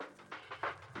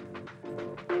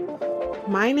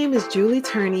My name is Julie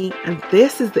Turney, and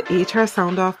this is the HR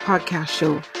Sound Off podcast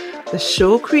show, the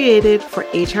show created for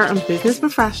HR and business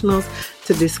professionals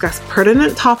to discuss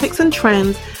pertinent topics and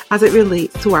trends as it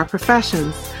relates to our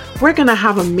professions. We're going to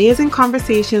have amazing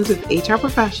conversations with HR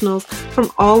professionals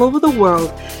from all over the world,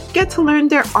 get to learn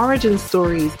their origin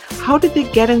stories. How did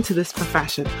they get into this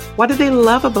profession? What do they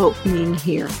love about being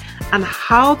here? And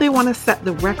how they want to set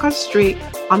the record straight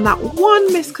on that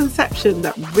one misconception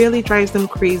that really drives them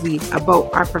crazy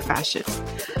about our profession.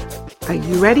 Are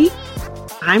you ready?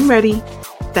 I'm ready.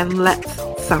 Then let's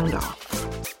sound off.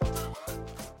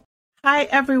 Hi,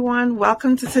 everyone.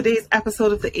 Welcome to today's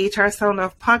episode of the HR Sound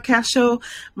Off podcast show.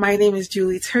 My name is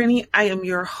Julie Turney. I am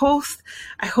your host.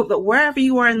 I hope that wherever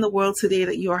you are in the world today,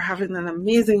 that you are having an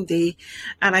amazing day.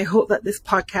 And I hope that this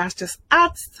podcast just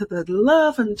adds to the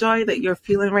love and joy that you're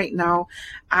feeling right now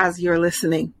as you're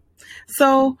listening.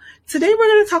 So today we're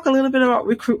going to talk a little bit about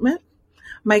recruitment.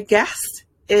 My guest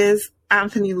is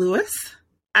Anthony Lewis.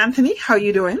 Anthony, how are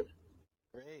you doing?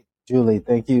 Julie,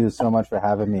 thank you so much for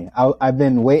having me. I've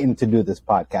been waiting to do this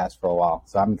podcast for a while,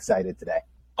 so I'm excited today.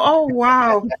 Oh,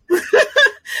 wow.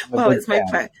 Well, it's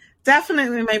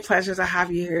definitely my pleasure to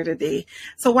have you here today.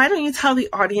 So why don't you tell the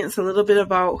audience a little bit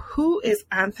about who is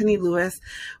Anthony Lewis?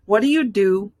 What do you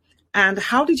do? And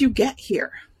how did you get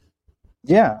here?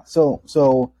 Yeah,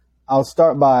 so I'll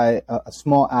start by a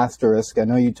small asterisk. I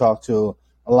know you talk to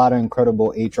a lot of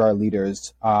incredible HR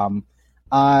leaders.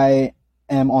 I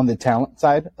am on the talent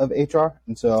side of HR,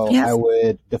 and so yes. I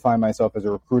would define myself as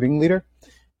a recruiting leader.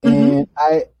 And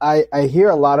I hear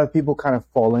a lot of people kind of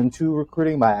fall into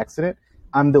recruiting by accident.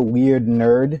 I'm the weird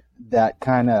nerd that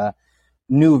kind of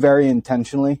knew very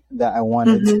intentionally that I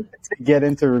wanted to get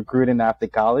into recruiting after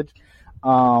college.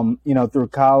 Through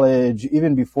college,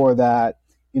 even before that,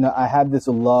 I had this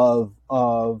love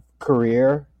of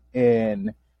career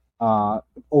and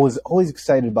was always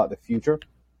excited about the future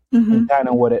and kind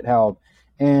of what it held.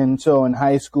 And so in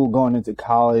high school, going into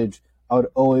college, I would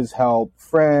always help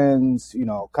friends,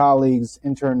 colleagues,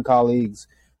 intern colleagues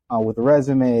with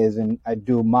resumes, and I'd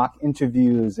do mock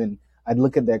interviews, and I'd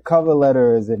look at their cover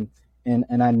letters, and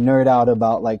I'd nerd out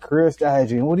about like career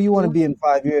strategy and what do you want to be in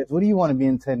 5 years? What do you want to be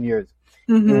in 10 years?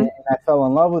 And I fell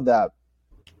in love with that.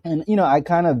 And, I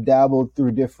kind of dabbled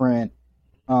through different,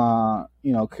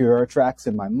 career tracks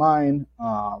in my mind.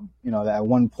 That at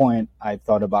one point I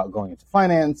thought about going into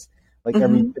finance. Like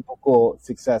every typical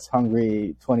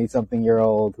success-hungry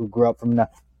 20-something-year-old who grew up from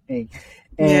nothing,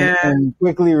 and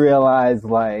quickly realized,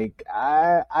 like,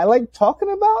 I like talking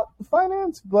about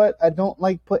finance, but I don't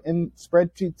like putting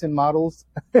spreadsheets and models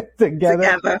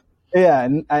together. Yeah,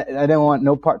 and I didn't want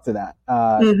no part to that.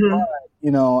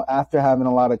 But, after having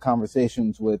a lot of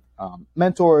conversations with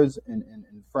mentors and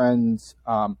friends,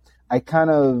 I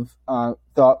kind of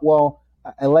thought, well,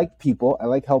 I like people. I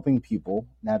like helping people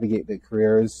navigate their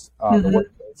careers, the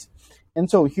workplace. And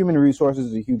so human resources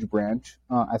is a huge branch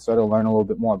I started to learn a little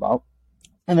bit more about.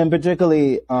 And then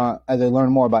particularly as I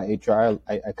learned more about HR,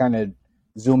 I kind of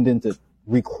zoomed into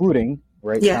recruiting,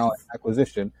 right? Yes. Talent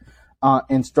acquisition,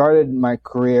 and started my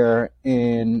career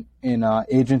in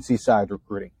agency side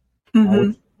recruiting,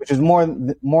 which is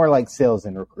more like sales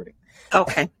and recruiting.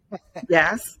 Okay.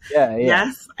 Yes. Yeah.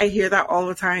 Yes. I hear that all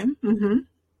the time.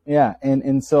 Yeah,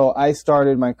 and so I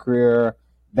started my career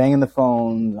banging the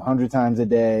phone 100 times a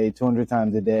day, 200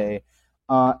 times a day,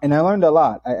 and I learned a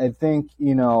lot. I think,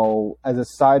 as a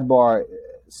sidebar,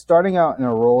 starting out in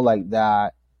a role like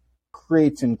that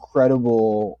creates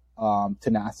incredible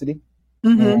tenacity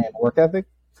and work ethic,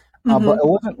 but it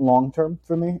wasn't long-term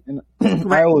for me, and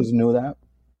I always knew that.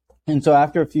 And so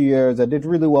after a few years, I did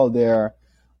really well there.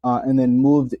 And then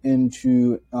moved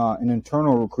into an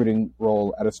internal recruiting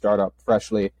role at a startup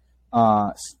freshly,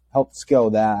 helped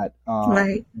scale that.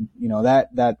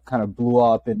 That kind of blew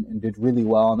up and did really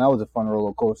well. And that was a fun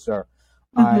roller coaster.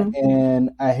 And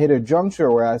I hit a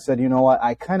juncture where I said, you know what,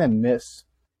 I kind of miss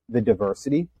the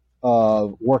diversity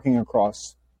of working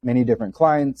across many different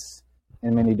clients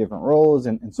and many different roles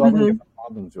and solving different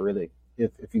problems, really,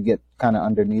 if you get kind of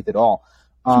underneath it all.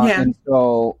 And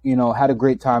so, had a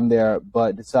great time there,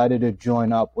 but decided to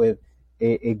join up with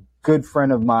a good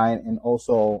friend of mine and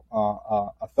also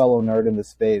a fellow nerd in the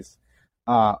space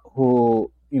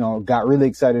who, got really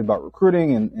excited about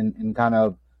recruiting and kind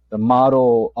of the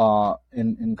model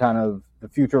and kind of the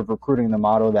future of recruiting, the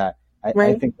model that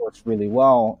I think works really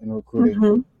well in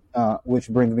recruiting, which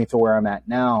brings me to where I'm at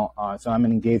now. So I'm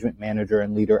an engagement manager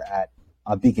and leader at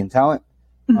Beacon Talent.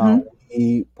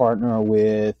 We partner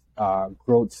with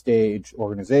growth stage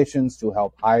organizations to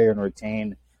help hire and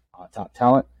retain top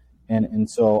talent. And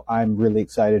so I'm really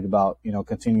excited about,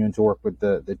 continuing to work with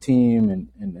the team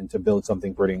and to build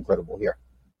something pretty incredible here.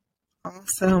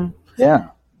 Awesome. Yeah.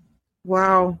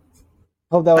 Wow.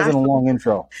 Hope that wasn't a long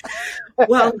intro.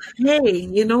 Well, hey,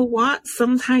 you know what?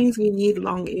 Sometimes we need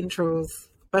long intros,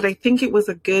 but I think it was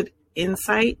a good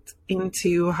insight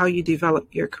into how you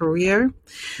develop your career.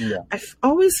 Yeah. I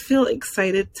always feel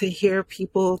excited to hear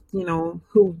people,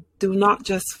 who do not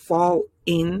just fall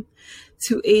in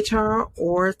to HR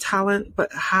or talent,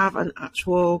 but have an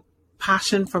actual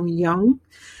passion from young,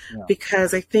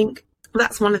 because I think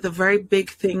that's one of the very big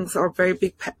things or very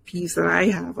big pet peeves that I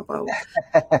have about,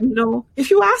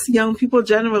 if you ask young people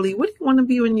generally, what do you want to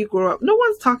be when you grow up? No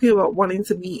one's talking about wanting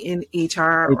to be in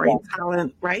HR or in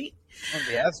talent, right? I want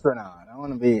to be an astronaut. I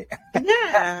want to be.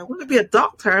 Yeah, I want to be a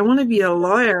doctor. I want to be a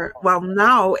lawyer. Well,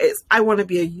 now I want to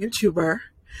be a YouTuber.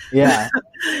 Yeah.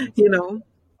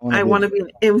 I want to be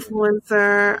an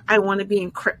influencer. I want to be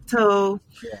in crypto.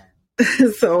 Yeah.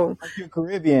 So, if you're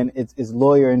Caribbean, it's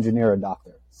lawyer, engineer, or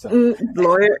doctor. So.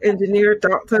 Lawyer, engineer,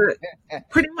 doctor.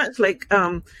 Pretty much like,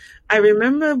 I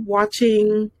remember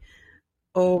watching,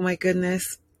 oh my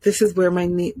goodness, this is where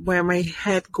my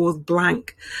head goes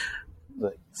blank.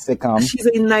 Like sitcom. She's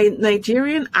a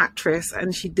Nigerian actress,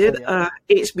 and she did a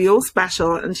HBO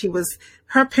special, and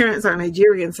her parents are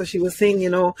Nigerian, so she was saying,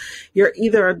 you're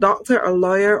either a doctor, a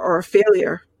lawyer, or a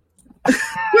failure.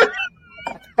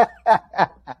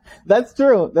 That's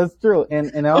true.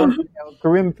 And our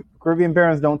Caribbean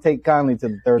parents don't take kindly to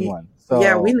the third one. So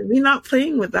yeah, we're not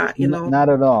playing with that, Not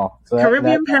at all. So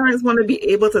Caribbean parents want to be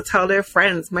able to tell their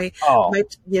friends,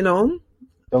 don't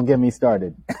get me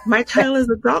started. My child is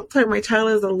a doctor. My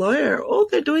child is a lawyer. Oh,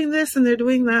 they're doing this and they're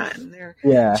doing that, and they're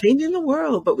changing the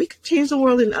world. But we can change the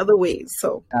world in other ways.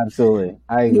 So absolutely,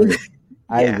 I agree.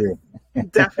 I agree.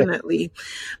 Definitely.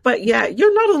 But yeah,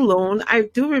 you're not alone. I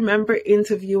do remember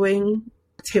interviewing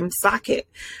Tim Sackett,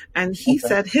 and he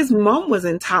said his mom was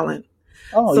in talent.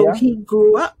 So he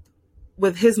grew up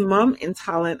with his mom in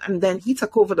talent, and then he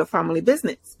took over the family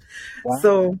business. Wow.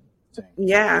 So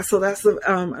so that's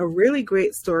a really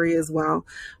great story as well.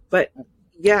 But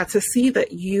yeah, to see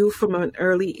that you from an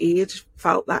early age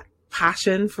felt that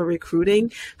passion for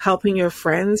recruiting, helping your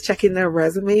friends, checking their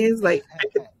resumes,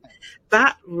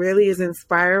 that really is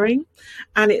inspiring.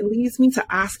 And it leads me to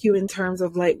ask you in terms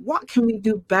of what can we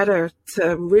do better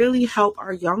to really help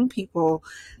our young people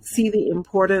see the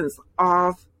importance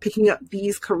of picking up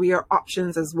these career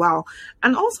options as well.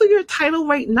 And also your title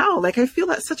right now. I feel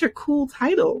that's such a cool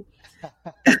title.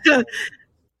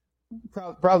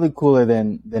 Probably cooler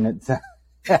than it sounds.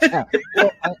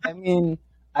 Well,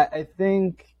 I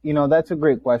think, that's a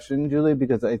great question, Julie,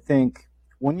 because I think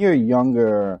when you're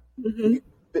younger,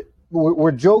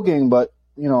 we're joking, but,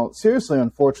 seriously,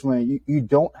 unfortunately, you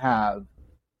don't have,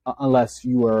 unless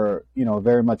you are,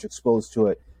 very much exposed to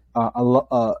it,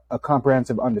 a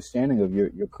comprehensive understanding of your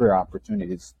career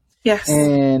opportunities. Yes.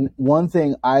 And one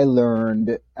thing I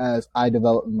learned as I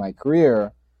developed in my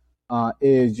career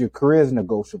is your career is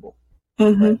negotiable.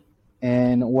 Right?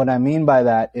 And what I mean by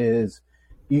that is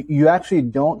you actually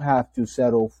don't have to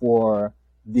settle for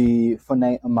the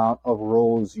finite amount of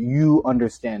roles you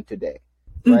understand today.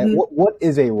 Right? What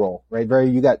is a role? Right?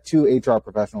 You got two HR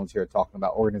professionals here talking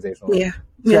about organizational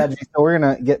strategy. So we're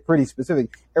going to get pretty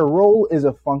specific. A role is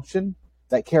a function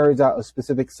that carries out a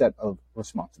specific set of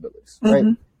responsibilities.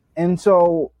 Right? And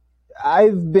so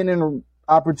I've been in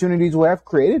opportunities where I've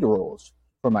created roles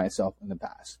for myself in the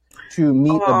past to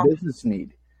meet a business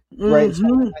need, right? So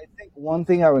I think one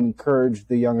thing I would encourage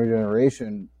the younger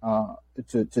generation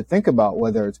to think about,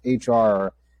 whether it's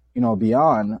HR or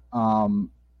beyond,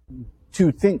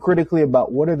 to think critically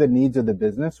about what are the needs of the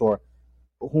business or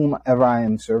whomever I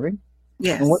am serving,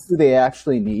 and what do they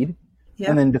actually need,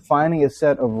 and then defining a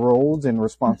set of roles and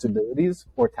responsibilities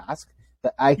or tasks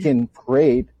that I can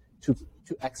create to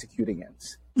execute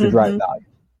against to drive value.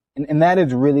 And that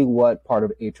is really what part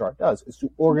of HR does, is to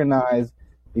organize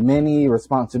the many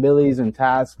responsibilities and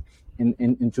tasks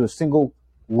into a single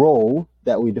role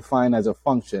that we define as a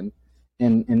function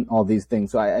in all these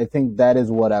things. So I think that is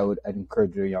what I'd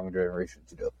encourage the younger generation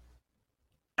to do.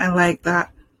 I like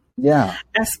that. Yeah.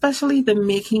 Especially the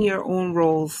making your own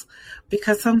roles,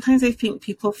 because sometimes I think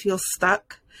people feel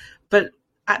stuck, but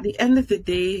at the end of the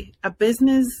day, a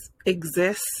business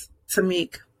exists to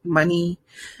make money.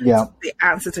 Yeah. They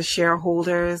answer to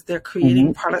shareholders. They're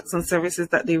creating products and services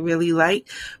that they really like.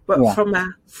 But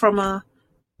from a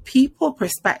people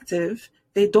perspective,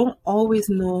 they don't always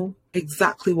know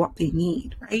exactly what they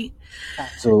need, right?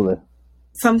 Absolutely.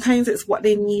 Sometimes it's what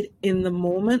they need in the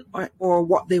moment or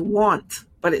what they want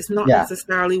but it's not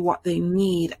necessarily what they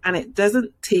need. And it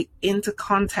doesn't take into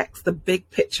context the big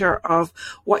picture of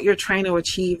what you're trying to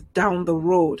achieve down the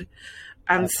road.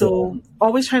 And so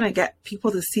always trying to get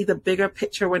people to see the bigger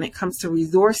picture when it comes to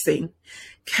resourcing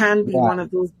can be one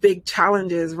of those big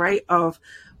challenges, right? Of,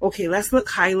 okay, let's look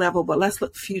high level, but let's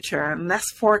look future and let's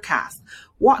forecast.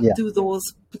 What do those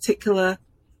particular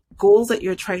goals that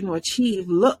you're trying to achieve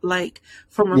look like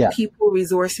from a people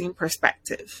resourcing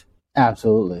perspective?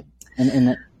 Absolutely.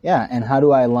 And how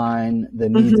do I align the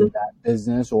needs of that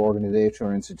business or organization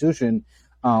or institution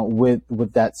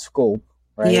with that scope,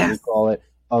 right? Yes. We call it,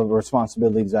 of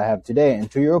responsibilities I have today. And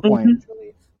to your point,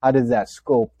 Julie, how does that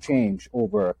scope change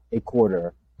over a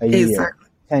quarter, a year,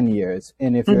 10 years?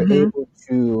 And if you're able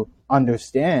to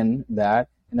understand that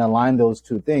and align those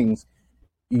two things,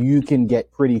 you can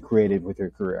get pretty creative with your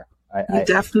career. You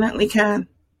definitely can.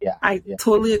 Yeah. I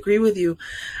totally agree with you.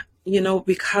 You know,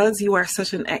 because you are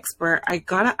such an expert, I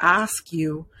gotta ask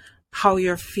you how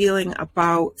you're feeling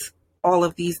about all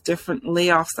of these different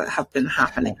layoffs that have been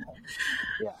happening.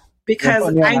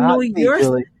 Because I know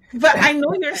you're, but I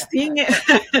know you're seeing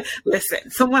it. Listen,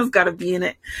 someone's got to be in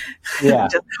it. Yeah.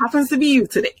 It just happens to be you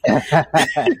today.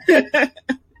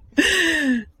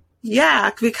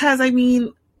 Yeah, because I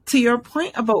mean, to your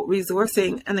point about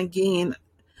resourcing, and again,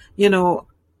 you know,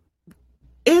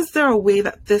 is there a way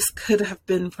that this could have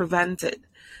been prevented?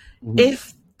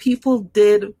 If people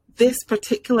did this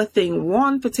particular thing,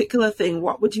 one particular thing,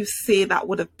 what would you say that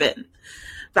would have been?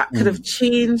 That could have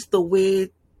changed the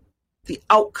way, the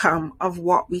outcome of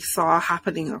what we saw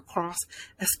happening across,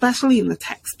 especially in the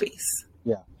tech space?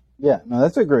 Yeah, no,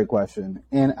 that's a great question.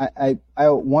 And I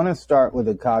want to start with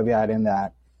a caveat in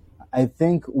that I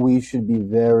think we should be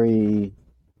very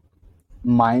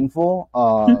mindful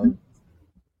of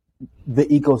the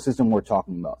ecosystem we're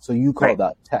talking about. So you called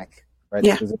out tech, right?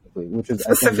 Yeah. Specifically, which is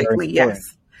specifically, I think, very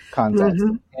context.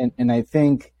 And I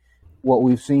think what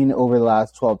we've seen over the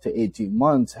last 12 to 18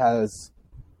 months has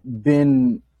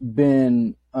been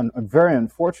very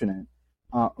unfortunate,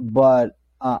 but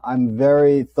I'm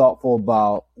very thoughtful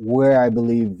about where I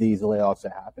believe these layoffs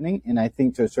are happening. And I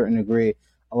think to a certain degree,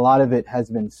 a lot of it has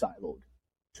been siloed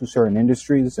to certain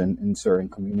industries and in certain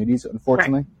communities,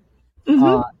 unfortunately.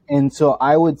 And so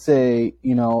I would say,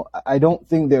 you know, I don't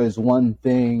think there's one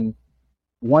thing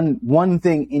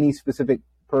any specific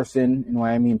person, and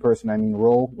when I mean person, I mean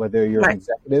role, whether you're an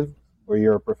executive or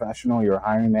you're a professional, you're a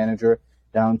hiring manager,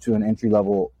 down to an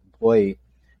entry-level employee.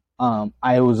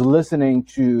 I was listening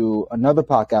to another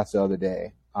podcast the other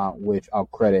day, which I'll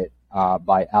credit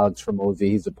by Alex Hormozi.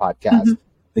 He's a podcast,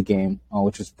 The Game,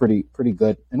 which is pretty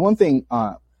good. And one thing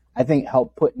I think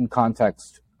helped put in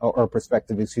context or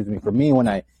perspective, for me when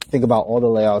I think about all the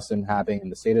layoffs and happening in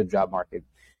the state of the job market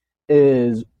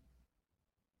is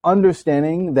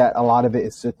understanding that a lot of it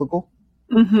is cyclical.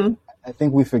 I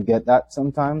think we forget that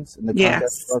sometimes in the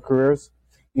context of our careers.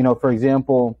 You know, for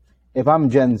example, if I'm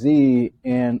Gen Z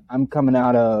and I'm coming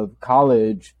out of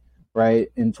college, right,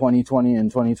 in 2020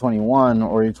 and 2021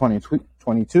 or in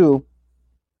 2022,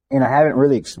 and I haven't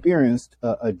really experienced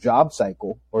a job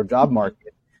cycle or job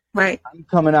market, right, I'm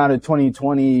coming out of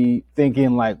 2020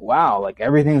 thinking like, wow, like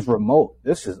everything's remote.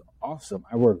 This is awesome.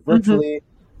 I work virtually.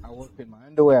 I work in my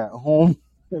underwear at home,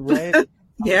 right?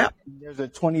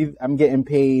 I'm getting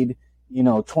paid, you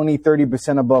know, 20,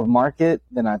 30% above market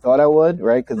than I thought I would,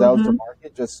 right? Because that was the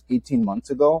market just 18 months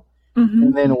ago.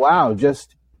 And then, wow,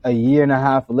 just a year and a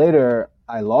half later,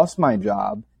 I lost my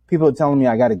job. People are telling me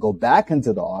I got to go back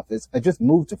into the office. I just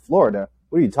moved to Florida.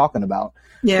 What are you talking about?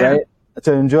 Right?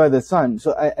 To enjoy the sun.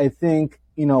 So I think,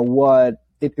 you know,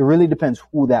 it really depends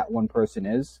who that one person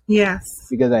is. Yes.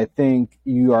 Because I think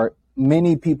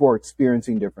many people are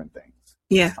experiencing different things.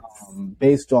 Yeah.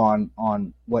 Based on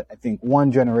what I think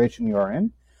one generation you are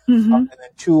in, and then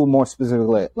two, more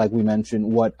specifically, like we mentioned,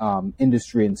 what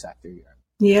industry and sector you're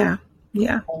in. Yeah.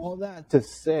 Yeah. All that to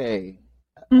say,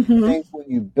 I think when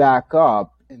you back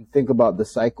up and think about the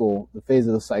cycle, the phase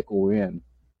of the cycle we're in,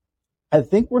 I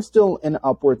think we're still in an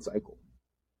upward cycle,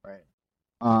 right?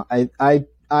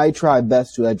 I try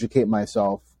best to educate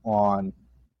myself on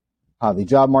how the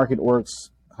job market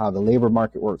works, how the labor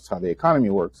market works, how the economy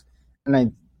works.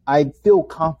 And I feel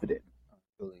confident,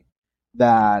 really,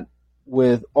 that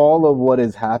with all of what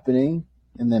is happening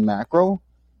in the macro,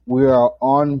 we are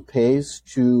on pace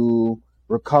to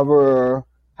recover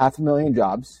 500,000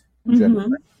 jobs in January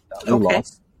that we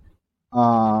lost.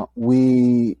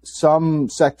 Some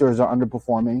sectors are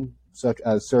underperforming, such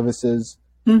as services,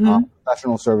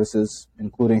 professional services,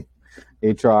 including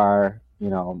HR, you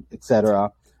know, et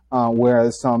cetera.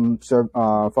 Whereas some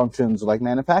functions like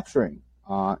manufacturing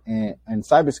and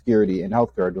cybersecurity and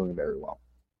healthcare are doing very well.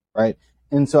 right?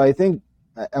 And so I think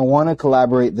I want to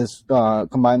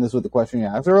combine this with the question you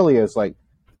asked earlier. It's like,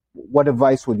 what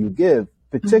advice would you give,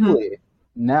 particularly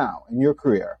now in your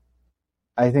career?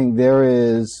 I think there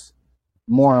is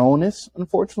more onus,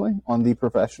 unfortunately, on the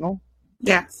professional.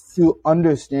 Yes. To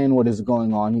understand what is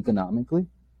going on economically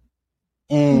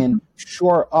and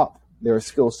shore up their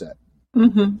skill set,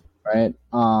 right?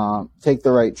 Take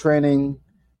the right training,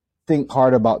 think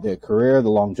hard about their career, the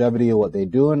longevity of what they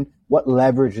do, and what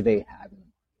leverage they have.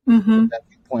 As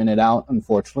you pointed out,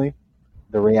 unfortunately,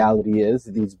 the reality is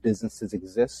these businesses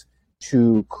exist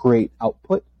to create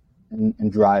output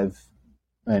and drive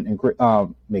and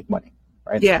make money,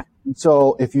 right? Yeah. And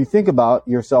so if you think about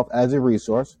yourself as a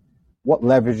resource, what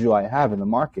leverage do I have in the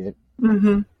market?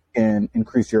 You can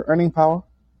increase your earning power.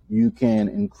 You can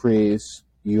increase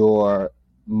your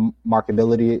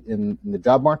marketability in the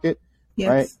job market,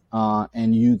 right?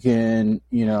 And you can,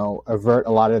 avert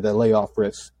a lot of the layoff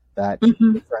risks that your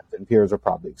friends and peers are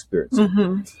probably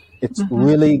experiencing. It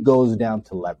really goes down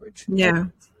to leverage. Yeah.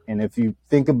 Right? And if you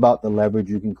think about the leverage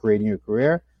you can create in your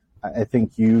career, I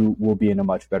think you will be in a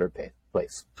much better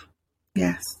place.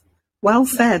 Yes. Well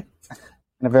said.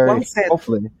 In a very well said.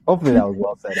 Hopefully that was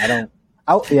well said.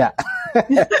 Yeah.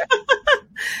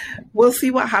 We'll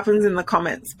see what happens in the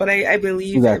comments, but I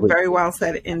believe Exactly. very well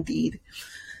said indeed.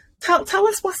 Tell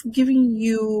us what's giving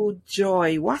you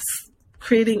joy. What's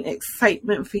creating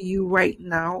excitement for you right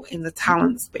now in the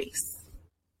talent space?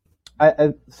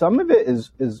 Some of it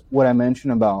is what I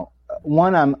mentioned about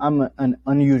one. I'm an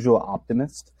unusual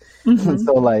optimist,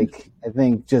 so like I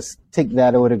think just take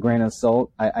that with a grain of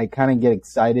salt. I kind of get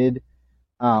excited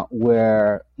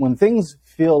where when things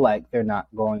feel like they're not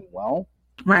going well,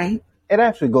 right? It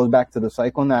actually goes back to the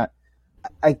cycle that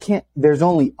I can't. There's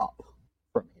only up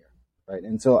from here, right?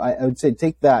 And so I would say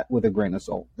take that with a grain of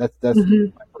salt. That's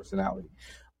my personality.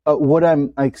 What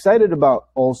I'm excited about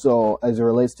also as it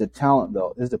relates to talent,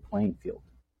 though, is the playing field,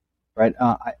 right?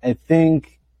 I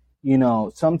think,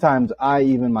 sometimes I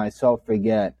even myself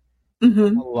forget how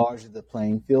large the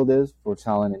playing field is for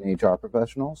talent and HR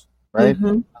professionals, right?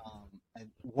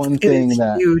 One thing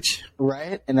that huge,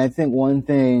 right? And I think one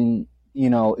thing,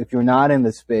 if you're not in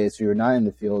the space or you're not in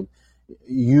the field,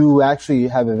 you actually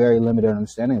have a very limited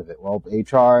understanding of it. Well,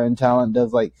 HR and talent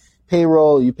does like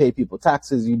payroll, you pay people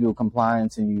taxes, you do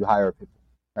compliance, and you hire people,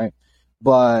 right?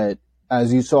 But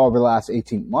as you saw over the last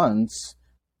 18 months,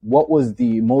 what was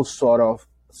the most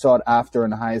sought after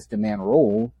and highest demand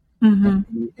role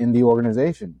in the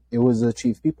organization? It was the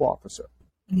chief people officer.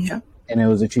 Yeah. And it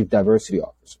was a chief diversity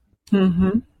officer.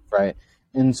 Right.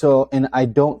 And I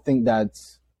don't think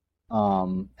that's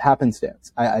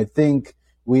happenstance. I think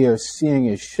we are seeing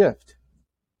a shift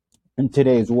in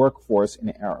today's workforce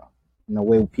and era, in the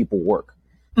way people work,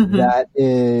 that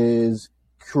is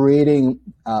creating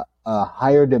a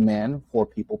higher demand for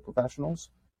people professionals,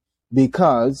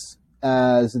 because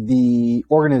as the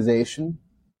organization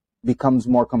becomes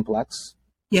more complex,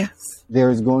 yes,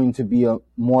 there's going to be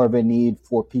more of a need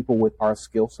for people with our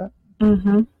skill set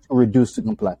to reduce the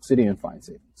complexity and find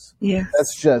savings. Yes.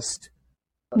 That's just,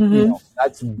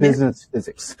 that's business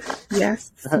physics.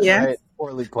 Yes. Yes. Right?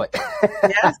 Poorly put.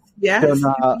 Yes.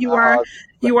 You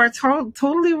are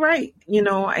totally right.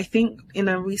 I think in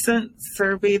a recent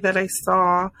survey that I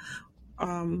saw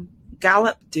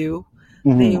Gallup do,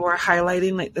 they were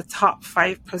highlighting like the top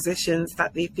 5 positions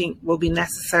that they think will be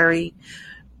necessary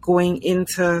going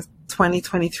into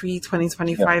 2023,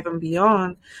 2025 and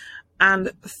beyond.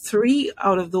 And 3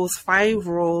 out of those 5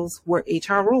 roles were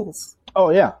HR roles. Oh,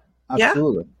 yeah.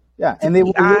 Absolutely. Yeah. And they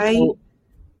were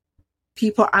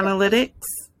people analytics,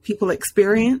 people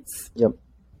experience. Yep.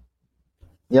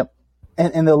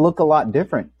 And they'll look a lot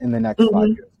different in the next 5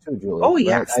 years too, Julia. Oh,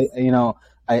 yes. Right?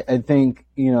 I think,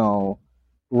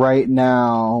 right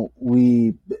now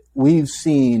we've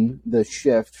seen the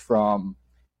shift from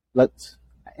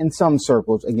in some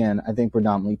circles, again, I think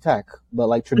predominantly tech, but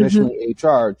like traditionally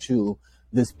HR to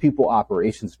this people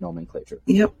operations nomenclature.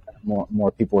 Yep.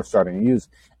 More people are starting to use.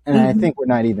 And I think we're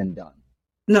not even done.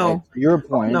 No. Right? To your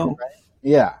point. No. Right?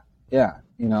 Yeah.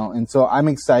 And so I'm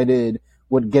excited.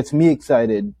 What gets me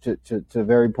excited to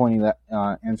very pointing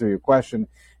answer your question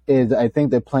is I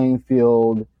think the playing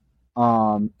field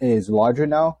is larger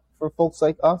now for folks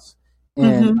like us.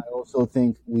 And I also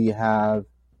think we have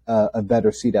a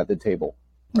better seat at the table.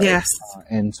 Right? Yes.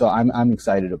 And so I'm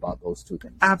excited about those 2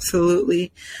 things.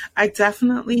 Absolutely. I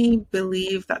definitely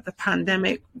believe that the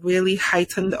pandemic really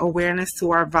heightened awareness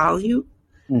to our value.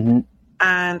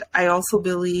 And I also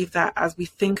believe that as we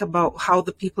think about how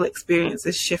the people experience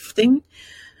is shifting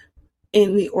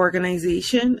in the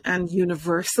organization and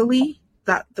universally,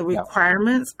 that the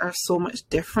requirements are so much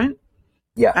different.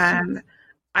 Yes. And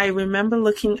I remember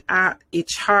looking at a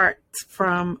chart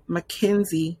from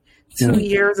McKinsey 2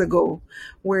 years ago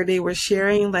where they were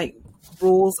sharing like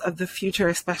roles of the future,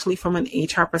 especially from an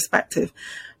HR perspective.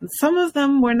 And some of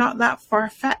them were not that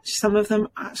far-fetched. Some of them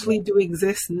actually do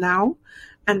exist now.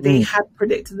 And they had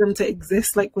predicted them to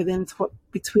exist like within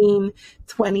between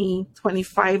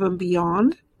 2025 and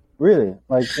beyond. Really?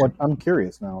 Like what? I'm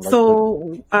curious now. Like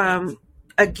so,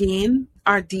 again,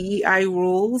 our DEI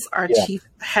roles, our chief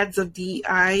heads of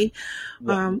DEI,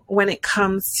 when it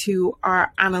comes to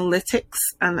our analytics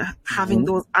and having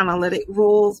those analytic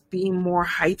roles being more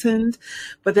heightened,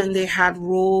 but then they had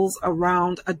roles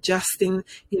around adjusting,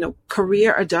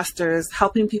 career adjusters,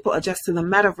 helping people adjust to the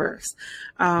metaverse,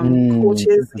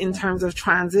 coaches in terms of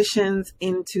transitions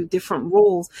into different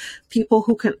roles, people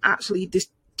who can actually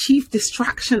chief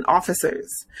distraction officers,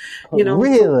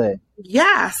 Really?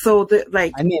 Yeah. So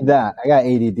I need that. I got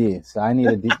ADD, so I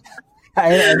need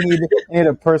I need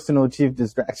a personal chief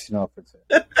distraction officer.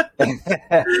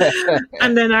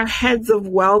 And then our heads of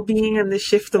well-being and the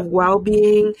shift of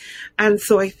well-being. And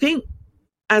so I think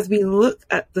as we look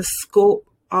at the scope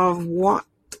of what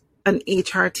an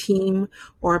HR team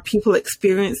or a people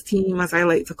experience team, as I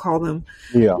like to call them,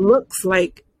 looks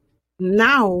like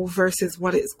now versus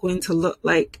what it's going to look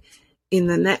like in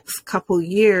the next couple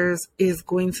years is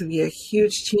going to be a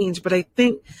huge change. But I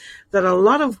think that a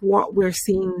lot of what we're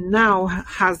seeing now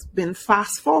has been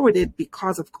fast forwarded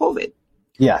because of COVID.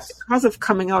 Yes. Because of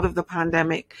coming out of the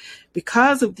pandemic,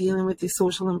 because of dealing with the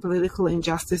social and political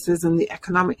injustices and the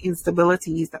economic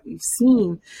instabilities that we've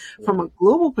seen from a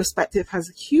global perspective has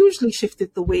hugely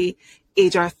shifted the way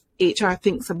HR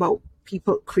thinks about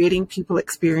creating people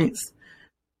experience.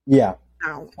 Yeah,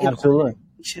 now absolutely.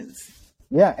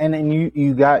 Yeah, and you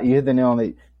hit the nail on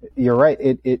the. You're right.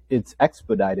 It's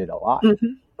expedited a lot,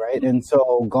 right? And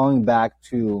so going back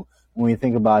to when we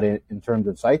think about it in terms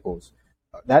of cycles,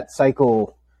 that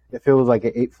cycle, if it was like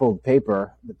an 8-fold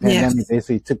paper, the pandemic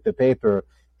basically took the paper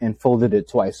and folded it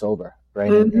twice over,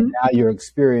 right? And now you're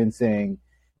experiencing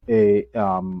a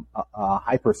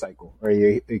hyper cycle, or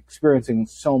you're experiencing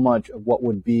so much of what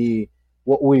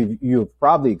you've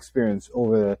probably experienced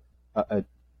over a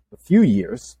few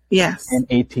years, in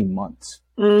 18 months.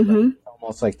 Right?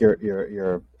 Almost like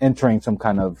you're entering some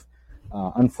kind of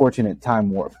unfortunate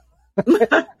time warp.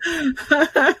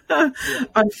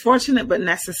 Unfortunate but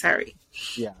necessary.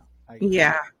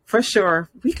 Yeah, for sure.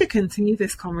 We could continue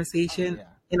this conversation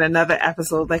in another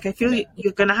episode. Like I feel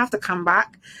you're gonna have to come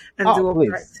back and do a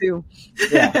part 2.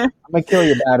 I'm gonna kill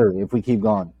your battery if we keep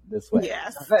going this way.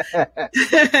 Yes.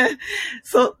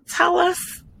 So tell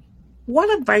us, what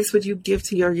advice would you give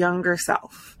to your younger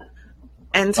self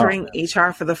entering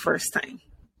HR for the first time?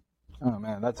 Oh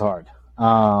man, that's hard.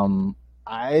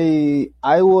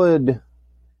 I would.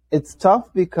 It's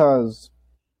tough because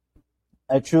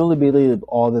I truly believe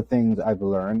all the things I've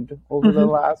learned over the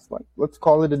last, let's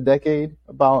call it a decade,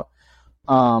 about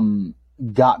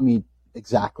got me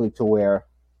exactly to where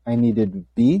I needed to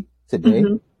be today.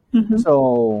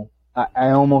 So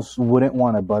I almost wouldn't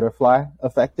want to butterfly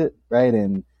affect it, right?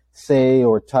 And say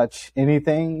or touch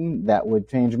anything that would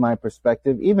change my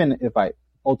perspective, even if I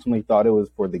ultimately thought it was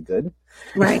for the good.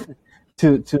 Right.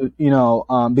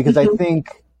 Because I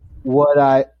think what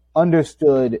I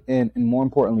understood and more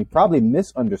importantly, probably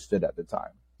misunderstood at the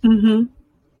time,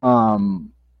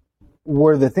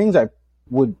 were the things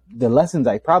the lessons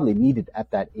I probably needed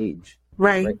at that age.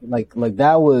 Right. Like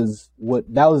that was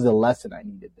the lesson I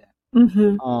needed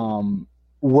then.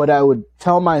 What I would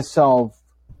tell myself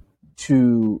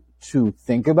to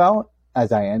think about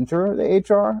as I enter the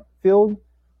HR field,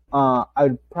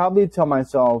 I'd probably tell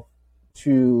myself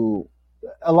to,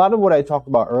 a lot of what I talked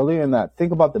about earlier in that,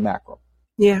 think about the macro.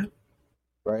 Yeah.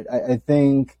 Right. I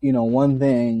think, one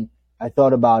thing I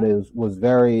thought about was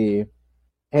very,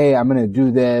 hey, I'm going to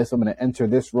do this. I'm going to enter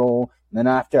this role. And then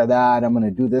after that, I'm going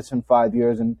to do this in 5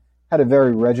 years, and had a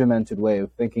very regimented way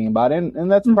of thinking about it.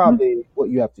 And that's probably what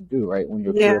you have to do, right? When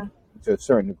you're to a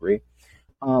certain degree.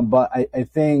 But I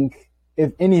think,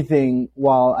 if anything,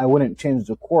 while I wouldn't change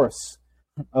the course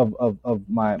of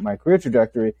my career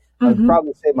trajectory, I'd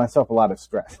probably save myself a lot of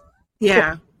stress.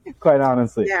 Yeah. Quite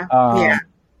honestly. Yeah.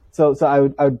 So I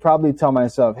would probably tell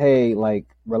myself, hey,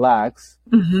 relax.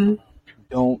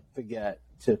 Don't forget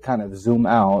to kind of zoom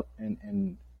out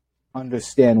and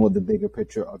understand what the bigger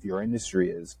picture of your industry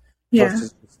is.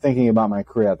 Versus thinking about my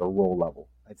career at the role level.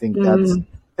 I think that's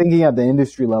thinking at the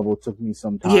industry level took me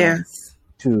some time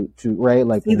to right,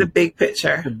 see the big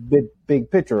picture. The big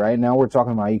picture, right? Now we're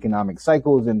talking about economic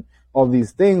cycles and all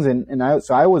these things, and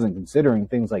I wasn't considering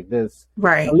things like this,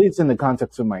 Right. at least in the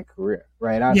context of my career,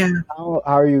 right? Yeah. How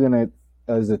are you gonna,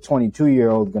 as a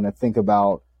 22-year-old, gonna think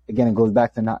about, again, it goes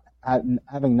back to not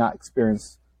having not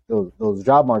experienced those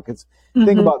job markets. Mm-hmm.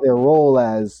 Think about their role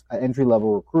as an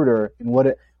entry-level recruiter, and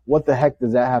what the heck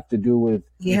does that have to do with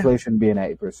inflation being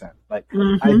at 8%? Like,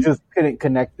 I just couldn't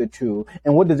connect the two.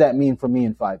 And what does that mean for me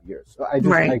in 5 years? So I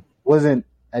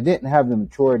didn't have the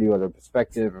maturity or the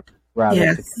perspective,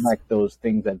 rather, to connect those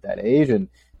things at that age. And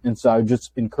so I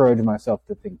just encourage myself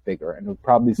to think bigger, and it would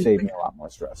probably save me a lot more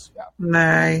stress. Yeah.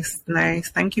 Nice.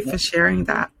 Thank you for sharing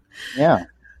that. Yeah.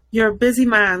 You're a busy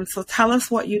man, so tell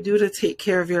us what you do to take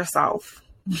care of yourself.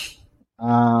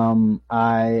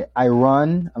 I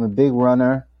run. I'm a big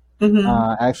runner.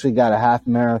 I actually got a half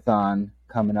marathon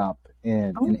coming up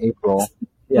in April.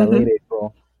 Yeah, late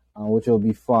April, which will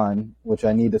be fun, which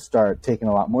I need to start taking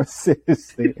a lot more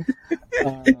seriously.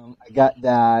 I got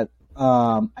that.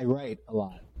 I write a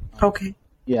lot. Okay.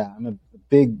 Yeah, I'm a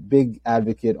big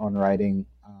advocate on writing.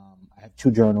 I have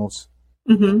 2 journals,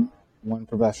 one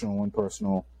professional, one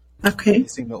personal. Okay. They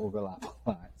seem to overlap a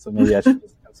lot, so maybe I should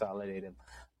just consolidate them.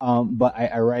 But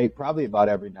I write probably about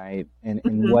every night, and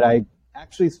what I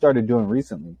actually started doing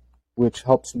recently, which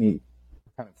helps me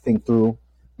kind of think through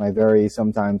my very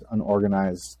sometimes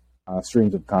unorganized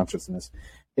streams of consciousness,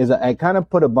 is I kind of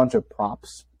put a bunch of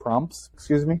prompts,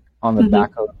 on the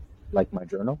back of like my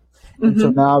journal. And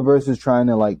so now, versus trying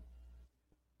to like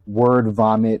word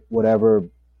vomit whatever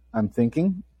I'm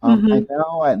thinking, I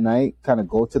now at night kind of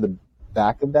go to the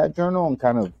back of that journal and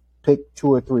kind of pick 2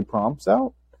 or 3 prompts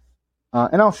out.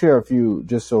 And I'll share a few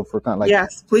just so for kind of like,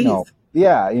 yes, please.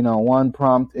 One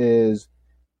prompt is,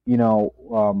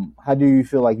 how do you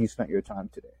feel like you spent your time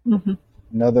today?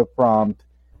 Another prompt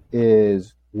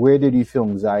is, where did you feel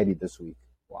anxiety this week?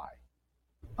 Why?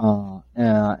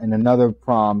 And another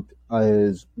prompt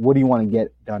is, what do you want to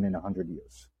get done in 100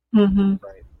 years?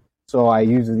 Right. So I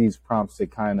use these prompts to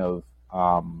kind of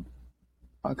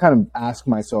ask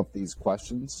myself these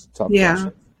questions,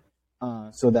 questions,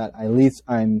 so that at least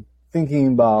I'm thinking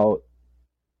about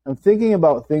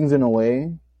things in a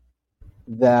way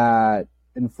that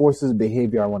enforces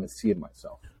behavior I want to see in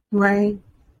myself. Right.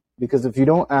 Because if you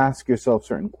don't ask yourself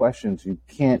certain questions, you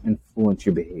can't influence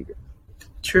your behavior.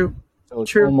 True. So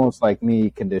it's almost like me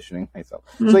conditioning myself.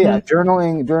 So yeah,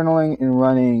 journaling and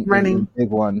running is a big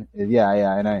one.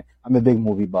 And I'm a big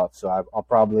movie buff, so I'll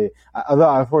probably, although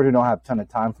I unfortunately don't have a ton of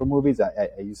time for movies, I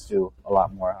used to a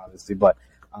lot more, obviously, but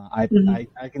I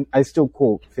still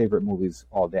quote favorite movies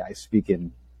all day. I speak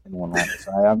in one line.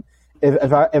 So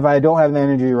if I don't have the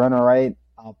energy to run or write,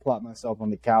 I'll plop myself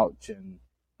on the couch and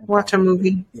watch a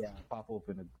movie. Yeah, pop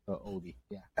open a oldie.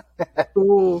 Yeah.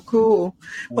 Cool.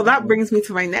 Well, that brings me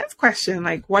to my next question.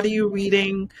 Like, what are you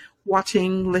reading,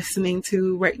 watching, listening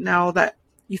to right now that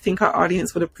you think our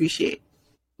audience would appreciate?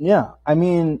 Yeah, I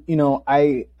mean,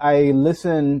 I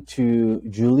listen to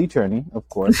Julie Turney, of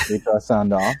course, HR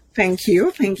Sound Off. Thank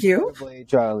you.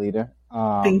 HR leader.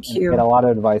 Thank you. I get a lot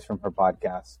of advice from her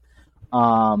podcast.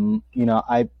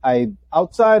 I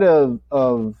outside of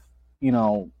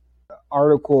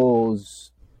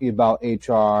articles about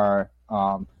HR,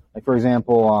 like for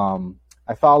example,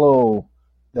 I follow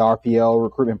the RPL,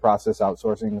 Recruitment Process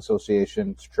Outsourcing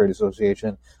Association, trade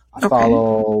association. I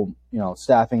follow,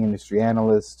 staffing industry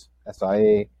analysts,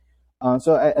 SIA.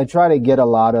 So I try to get a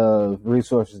lot of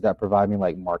resources that provide me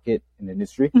like market and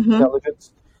industry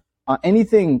intelligence.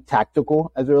 Anything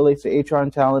tactical as it relates to HR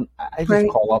and talent, I just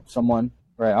call up someone,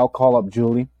 right? I'll call up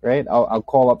Julie, right? I'll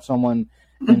call up someone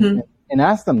and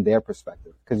ask them their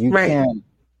perspective, because you can't.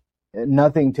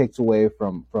 Nothing takes away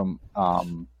from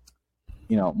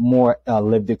more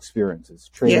lived experiences,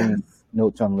 trading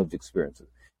notes on lived experiences.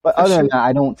 But other than that,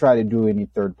 I don't try to do any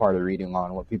third-party reading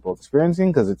on what people are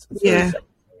experiencing, because it's very separate.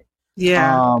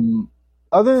 Yeah.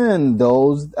 Other than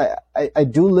those, I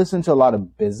do listen to a lot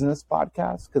of business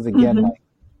podcasts, because again,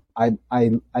 like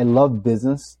I love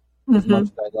business as much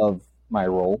as I love my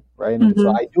role, right? And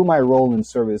so I do my role in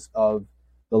service of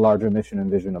the larger mission and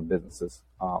vision of businesses.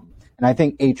 And I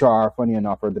think HR, funny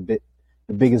enough, are the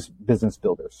biggest business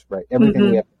builders, right? Everything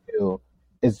we have to do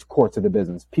is core to the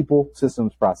business. People,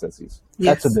 systems, processes.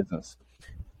 That's a business.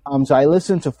 So I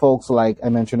listen to folks like I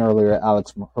mentioned earlier,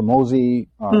 Alex Hormozi,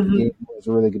 is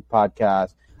a really good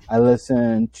podcast. I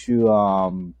listen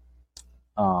to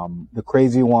The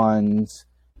Crazy Ones,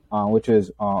 which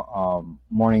is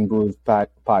Morning Brews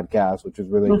podcast, which is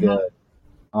really good.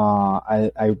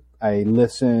 I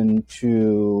listen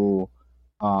to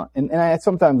and I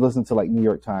sometimes listen to like New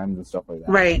York Times and stuff like that.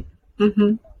 Right.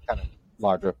 Kind of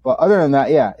larger. But other than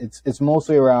that, yeah, it's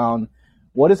mostly around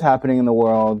what is happening in the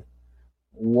world,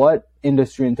 what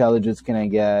industry intelligence can I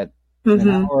get? And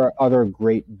how are other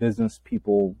great business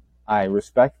people I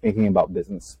respect thinking about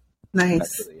business?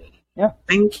 Nice. Really, yeah.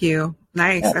 Thank you.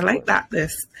 Nice. I like that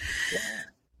list. Yeah.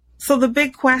 So the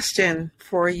big question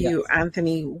for you,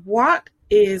 Anthony, what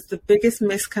is the biggest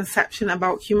misconception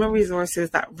about human resources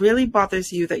that really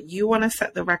bothers you that you want to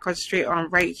set the record straight on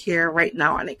right here, right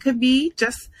now? And it could be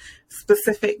just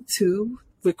specific to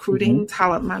recruiting,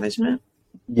 talent management.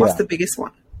 Yeah. What's the biggest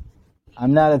one?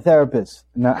 I'm not a therapist.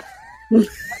 No.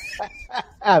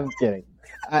 I'm kidding.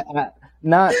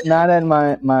 Not at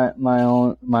my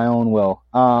own will.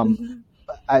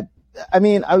 I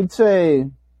mean, I would say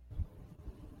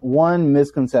one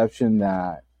misconception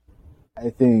that I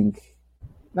think,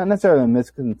 not necessarily a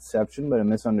misconception, but a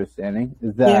misunderstanding,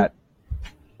 is that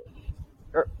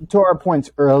to our points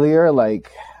earlier,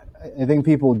 like, I think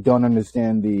people don't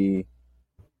understand the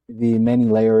many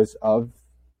layers of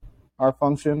our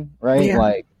function, right? Yeah.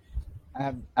 Like,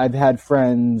 I've had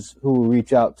friends who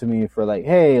reach out to me for like,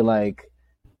 hey, like,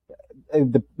 I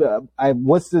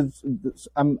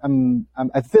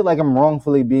feel like I'm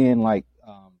wrongfully being like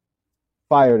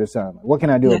fired or something. What can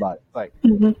I do about it? Like,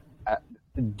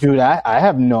 dude, I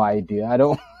have no idea. I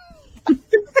don't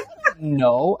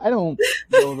know. I don't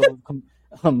know those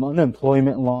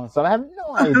unemployment laws, so I have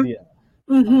no idea.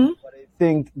 But I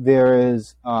think there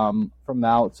is, from the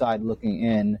outside looking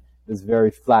in, this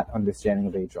very flat understanding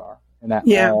of HR, and that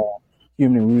all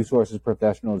human resources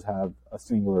professionals have a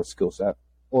singular skill set,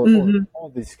 or all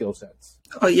these skill sets.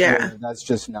 Oh yeah, that's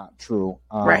just not true.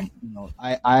 Right. You know,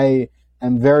 I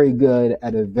am very good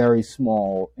at a very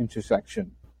small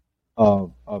intersection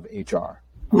of HR.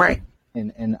 Right.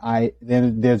 And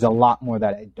there's a lot more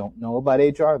that I don't know about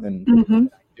HR than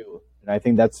I do. And I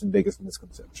think that's the biggest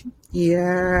misconception.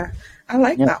 Yeah. I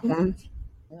like that one.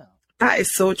 Yeah. That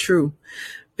is so true.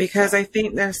 Because I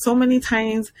think there's so many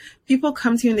times people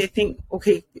come to you and they think,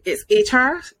 okay, it's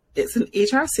HR, it's an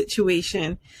HR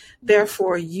situation,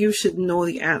 therefore you should know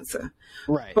the answer.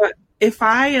 Right. But if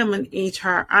I am an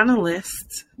HR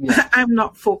analyst, I'm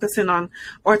not focusing on,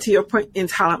 or to your point in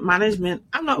talent management,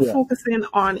 I'm not focusing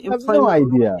on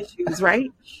employment issues, right?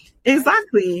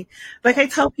 Exactly. Like I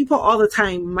tell people all the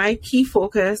time, my key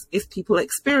focus is people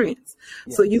experience.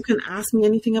 Yes. So you can ask me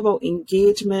anything about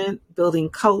engagement, building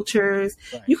cultures.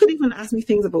 Right. You could even ask me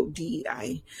things about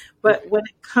DEI. But when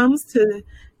it comes to,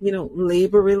 you know,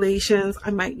 labor relations,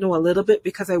 I might know a little bit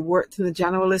because I worked in the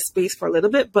generalist space for a little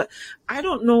bit, but I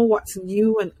don't know what's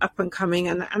new and up and coming.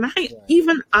 And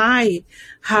I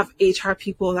have HR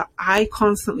people that I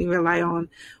constantly rely on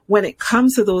when it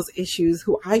comes to those issues,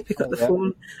 who I pick up the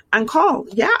phone and call.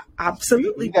 Yeah,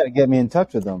 absolutely. You got to get me in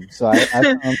touch with them. So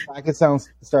I could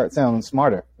start sounding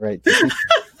smarter, right?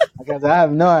 Because I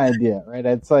have no idea, right?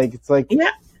 It's like, you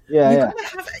gotta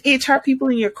have HR people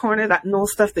in your corner that know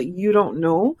stuff that you don't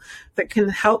know, that can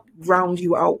help round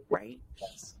you out, right?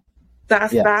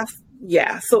 That's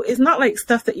So it's not like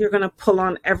stuff that you're gonna pull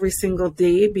on every single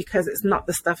day because it's not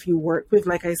the stuff you work with.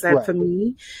 Like I said, for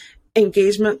me,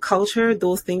 engagement, culture,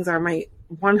 those things are my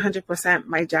 100%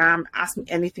 my jam. Ask me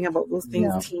anything about those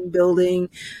things, team building,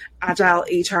 agile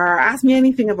HR, ask me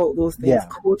anything about those things,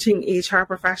 coaching HR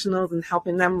professionals and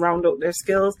helping them round out their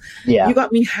skills. You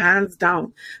got me hands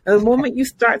down. The moment you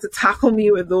start to tackle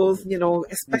me with those, you know,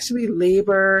 especially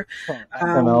labor,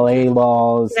 FMLA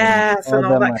laws. Yes, and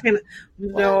all that kind of,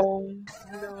 no,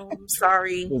 I'm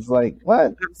sorry. It's like, what?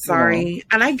 I'm sorry. You know?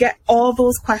 And I get all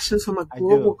those questions from a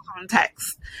global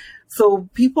context. So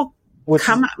people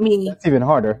come at me. That's even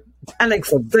harder. And like,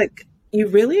 you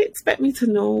really expect me to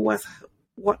know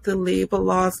what the labor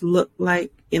laws look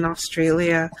like in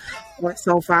Australia or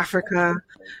South Africa?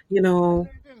 You know,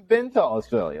 I've even been to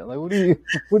Australia. Like, what are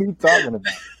you talking about?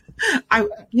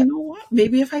 You know what?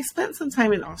 Maybe if I spent some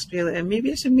time in Australia,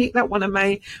 maybe I should make that one of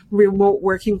my remote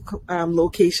working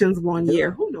locations one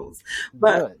year. Who knows?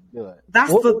 But do it.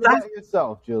 What about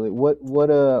yourself, Julie? What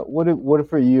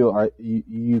for you are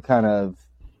you kind of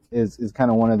is kind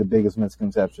of one of the biggest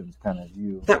misconceptions, kind of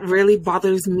you that really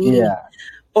bothers me. Yeah.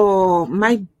 Oh,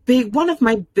 one of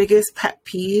my biggest pet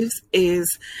peeves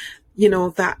is, you know,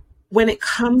 that when it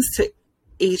comes to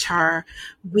HR,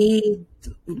 we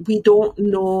don't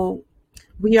know,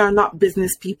 we are not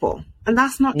business people. And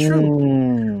that's not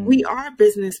true. We are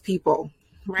business people,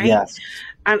 right? Yes.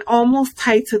 And almost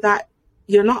tied to that,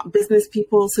 you're not business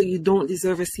people, so you don't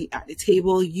deserve a seat at the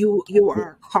table. You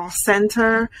are a cost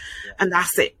center, and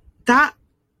that's it. That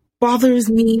bothers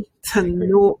me to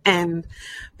no end,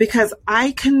 because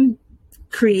I can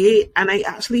create, and I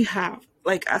actually have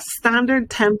like a standard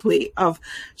template of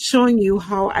showing you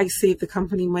how I save the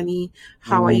company money,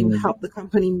 how I help the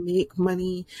company make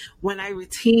money. When I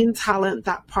retain talent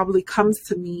that probably comes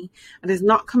to me and is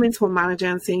not coming to a manager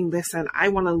and saying, listen, I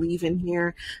want to leave in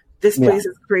here. This place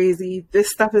is crazy.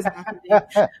 This stuff is happening.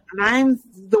 And I'm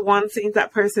the one saying to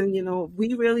that person, you know,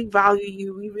 we really value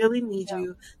you. We really need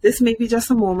you. This may be just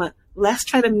a moment. Let's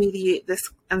try to mediate this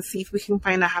and see if we can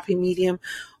find a happy medium.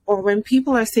 Or when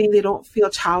people are saying they don't feel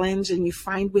challenged and you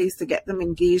find ways to get them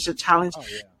engaged or challenged,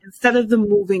 instead of them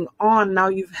moving on, now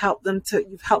you've helped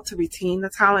to retain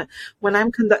the talent. When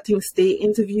I'm conducting stay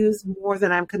interviews more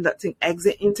than I'm conducting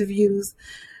exit interviews,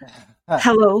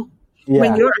 hello.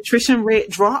 When your attrition rate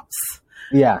drops,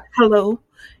 hello,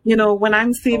 you know, when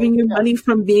I'm saving you money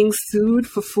from being sued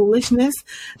for foolishness,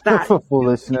 that for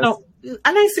foolishness, you know, and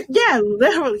I said,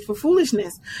 literally for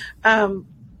foolishness.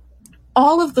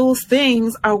 All of those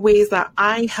things are ways that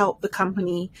I help the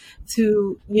company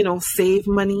to, you know, save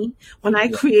money. When I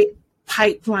create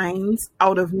pipelines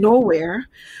out of nowhere,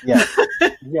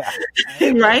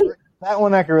 right? That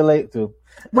one I can relate to.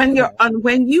 When you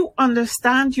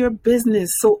understand your business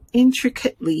so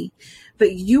intricately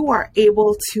that you are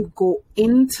able to go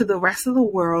into the rest of the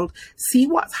world, see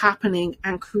what's happening,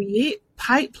 and create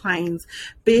pipelines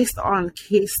based on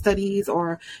case studies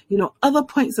or, you know, other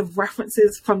points of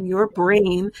references from your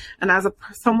brain. And as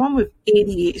someone with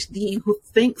ADHD who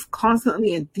thinks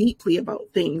constantly and deeply about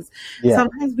things,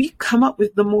 sometimes we come up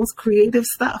with the most creative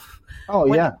stuff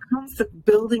when it comes to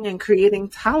building and creating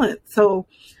talent. So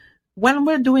when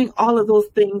we're doing all of those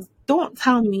things, don't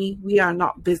tell me we are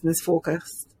not business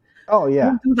focused.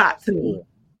 Don't do that to me.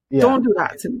 Don't do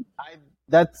that to me.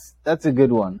 That's a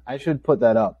good one. I should put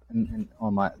that up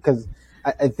on my, because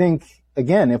I think,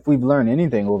 again, if we've learned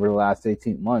anything over the last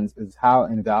 18 months is how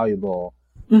invaluable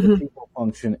the people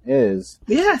function is.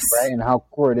 Yes. Right. And how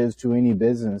core it is to any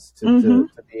business to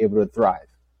be able to thrive.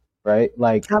 Right.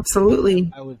 Like,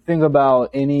 absolutely. I would think about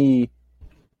any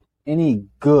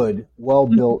good,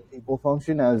 well-built people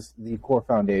function as the core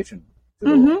foundation to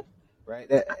the world, right?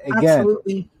 Again,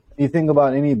 absolutely. If you think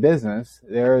about any business,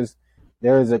 there is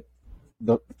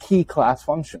the key class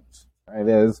functions, right?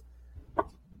 There's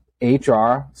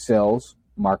HR, sales,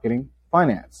 marketing,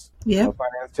 finance. Yeah. So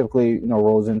finance typically,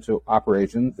 rolls into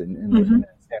operations in a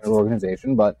standard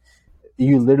organization, but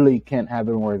you literally can't have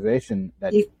an organization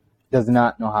that does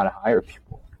not know how to hire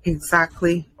people.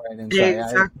 Exactly. Right? And so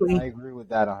exactly. I agree with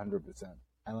that 100%.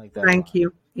 I like that. Thank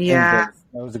you. Yeah.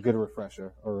 That was a good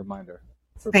refresher or reminder.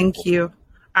 Thank you.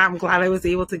 I'm glad I was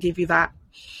able to give you that.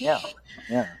 Yeah.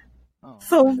 Yeah. Oh,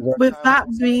 so with that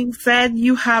being said,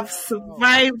 you have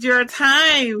survived your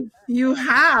time. You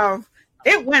have.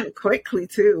 It went quickly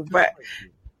too, but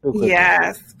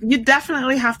yes, you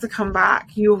definitely have to come back.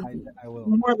 You're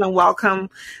more than welcome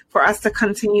for us to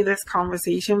continue this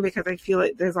conversation because I feel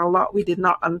like there's a lot we did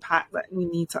not unpack that we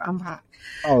need to unpack.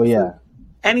 Oh, yeah. So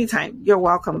anytime, you're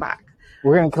welcome back.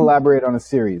 We're going to collaborate on a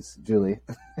series, Julie.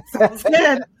 Sounds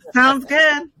good. Sounds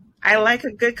good. I like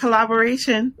a good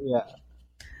collaboration. Yeah.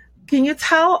 Can you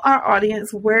tell our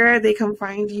audience where they can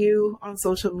find you on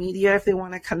social media if they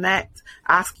want to connect,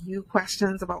 ask you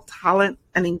questions about talent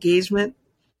and engagement?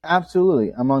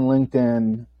 Absolutely. I'm on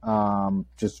LinkedIn,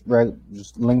 just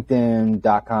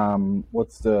linkedin.com.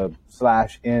 What's the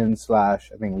 /in/ I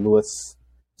think Lewis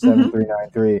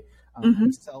 7393.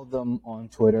 Seldom on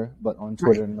Twitter, but on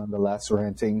Twitter nonetheless,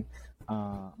 ranting.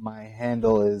 My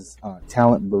handle is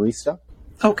Talent Barista.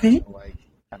 Okay. So like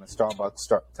kind of Starbucks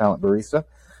Talent Barista.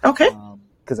 Okay.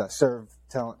 Because I serve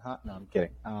talent hot. No, I'm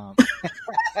kidding. I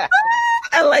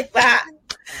like that.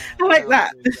 I like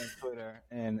that. Twitter,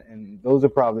 and those are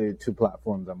probably two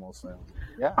platforms I'm mostly on.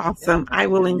 Yeah. Awesome. Yeah. I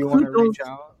will include those. Reach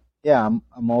out? Yeah,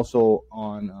 I'm also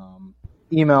on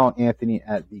email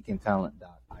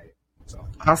anthony@beacontalent.io. So.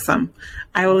 Awesome.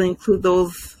 I will include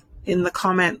those in the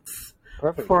comments.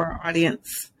 Perfect. For our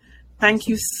audience. Thank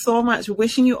you so much.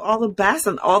 Wishing you all the best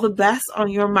and all the best on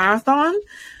your marathon.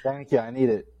 Thank you. I need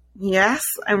it. Yes,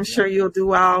 I'm sure you'll do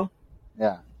well.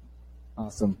 Yeah.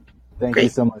 Awesome. Thank you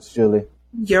so much, Julie.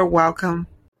 You're welcome.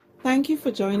 Thank you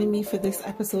for joining me for this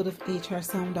episode of HR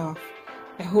Sound Off.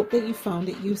 I hope that you found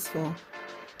it useful.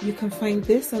 You can find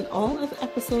this and all other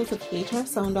episodes of HR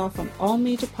Sound Off on all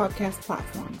major podcast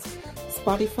platforms.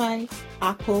 Spotify,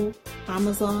 Apple,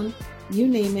 Amazon, you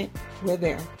name it, we're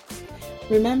there.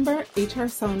 Remember, HR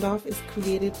Sound Off is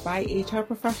created by HR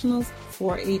professionals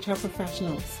for HR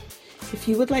professionals. If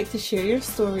you would like to share your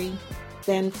story,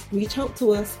 then reach out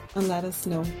to us and let us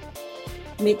know.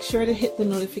 Make sure to hit the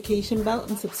notification bell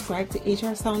and subscribe to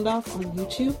HR Sound Off on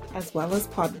YouTube as well as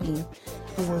Podbean.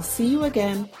 And we'll see you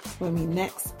again when we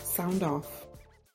next sound off.